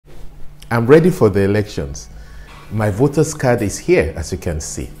I'm ready for the elections. My voter's card is here, as you can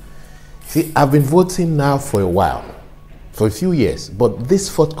see. See, I've been voting now for a while, for a few years, but this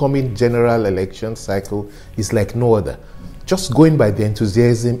forthcoming general election cycle is like no other. Just going by the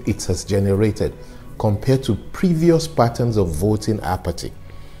enthusiasm it has generated compared to previous patterns of voting apathy.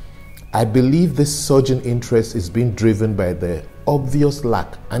 I believe this surging interest is being driven by the obvious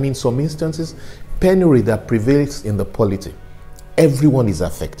lack, and in some instances, penury that prevails in the polity. Everyone is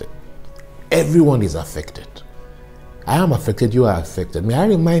affected. Everyone is affected. I am affected, you are affected. May I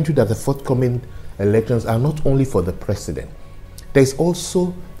remind you that the forthcoming elections are not only for the president. There is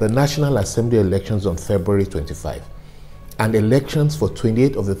also the National Assembly elections on February 25, and elections for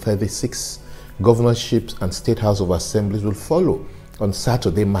 28 of the 36 governorships and State House of Assemblies will follow on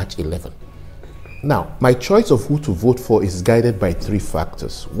Saturday, March 11. Now, my choice of who to vote for is guided by three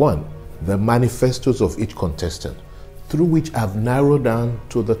factors. One, the manifestos of each contestant, through which I've narrowed down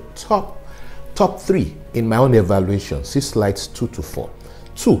to the top three in my own evaluation, see slides 2 to 4.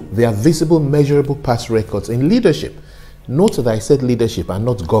 Two, their visible, measurable past records in leadership. Note that I said leadership and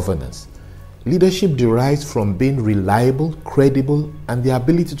not governance. Leadership derives from being reliable, credible, and the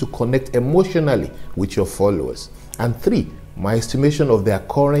ability to connect emotionally with your followers. And three, my estimation of their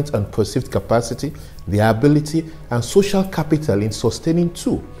current and perceived capacity, their ability, and social capital in sustaining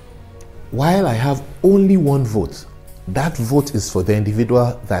two. While I have only one vote, that vote is for the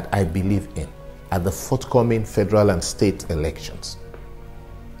individual that I believe in at the forthcoming federal and state elections.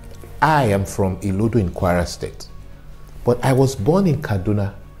 I am from Ilodo in Kwara State, but I was born in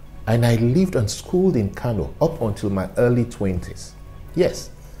Kaduna and I lived and schooled in Kano up until my early 20s.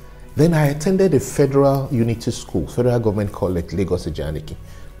 Yes. Then I attended a federal unity school, Federal Government College, Lagos Ejaniki,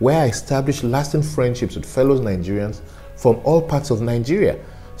 where I established lasting friendships with fellow Nigerians from all parts of Nigeria,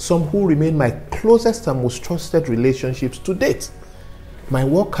 some who remain my closest and most trusted relationships to date. My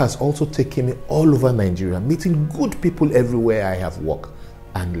work has also taken me all over Nigeria, meeting good people everywhere I have worked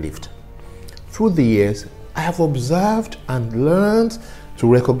and lived. Through the years, I have observed and learned to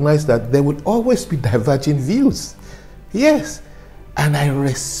recognize that there will always be diverging views. Yes, and I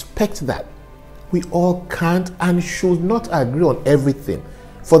respect that. We all can't and should not agree on everything,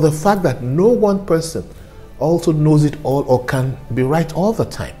 for the fact that no one person also knows it all or can be right all the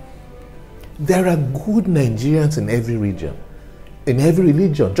time. There are good Nigerians in every region, in every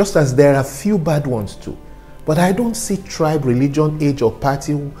religion, just as there are few bad ones too. But I don't see tribe, religion, age, or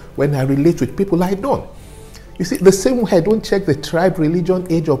party when I relate with people. I don't. You see, the same way I don't check the tribe, religion,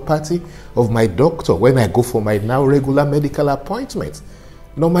 age, or party of my doctor when I go for my now regular medical appointments,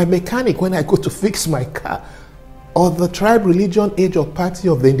 nor my mechanic when I go to fix my car, or the tribe, religion, age, or party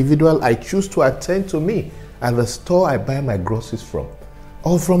of the individual I choose to attend to me at the store I buy my groceries from,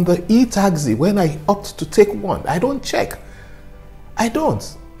 or from the e-taxi when I opt to take one. I don't check. I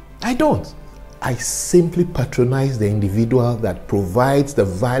don't. I simply patronize the individual that provides the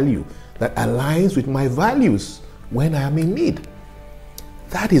value that aligns with my values when I am in need.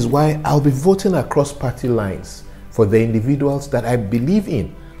 That is why I'll be voting across party lines for the individuals that I believe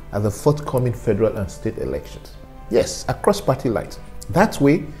in at the forthcoming federal and state elections. Yes, across party lines. That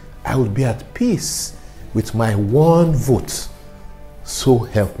way, I will be at peace with my one vote. So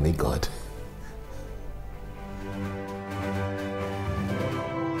help me God.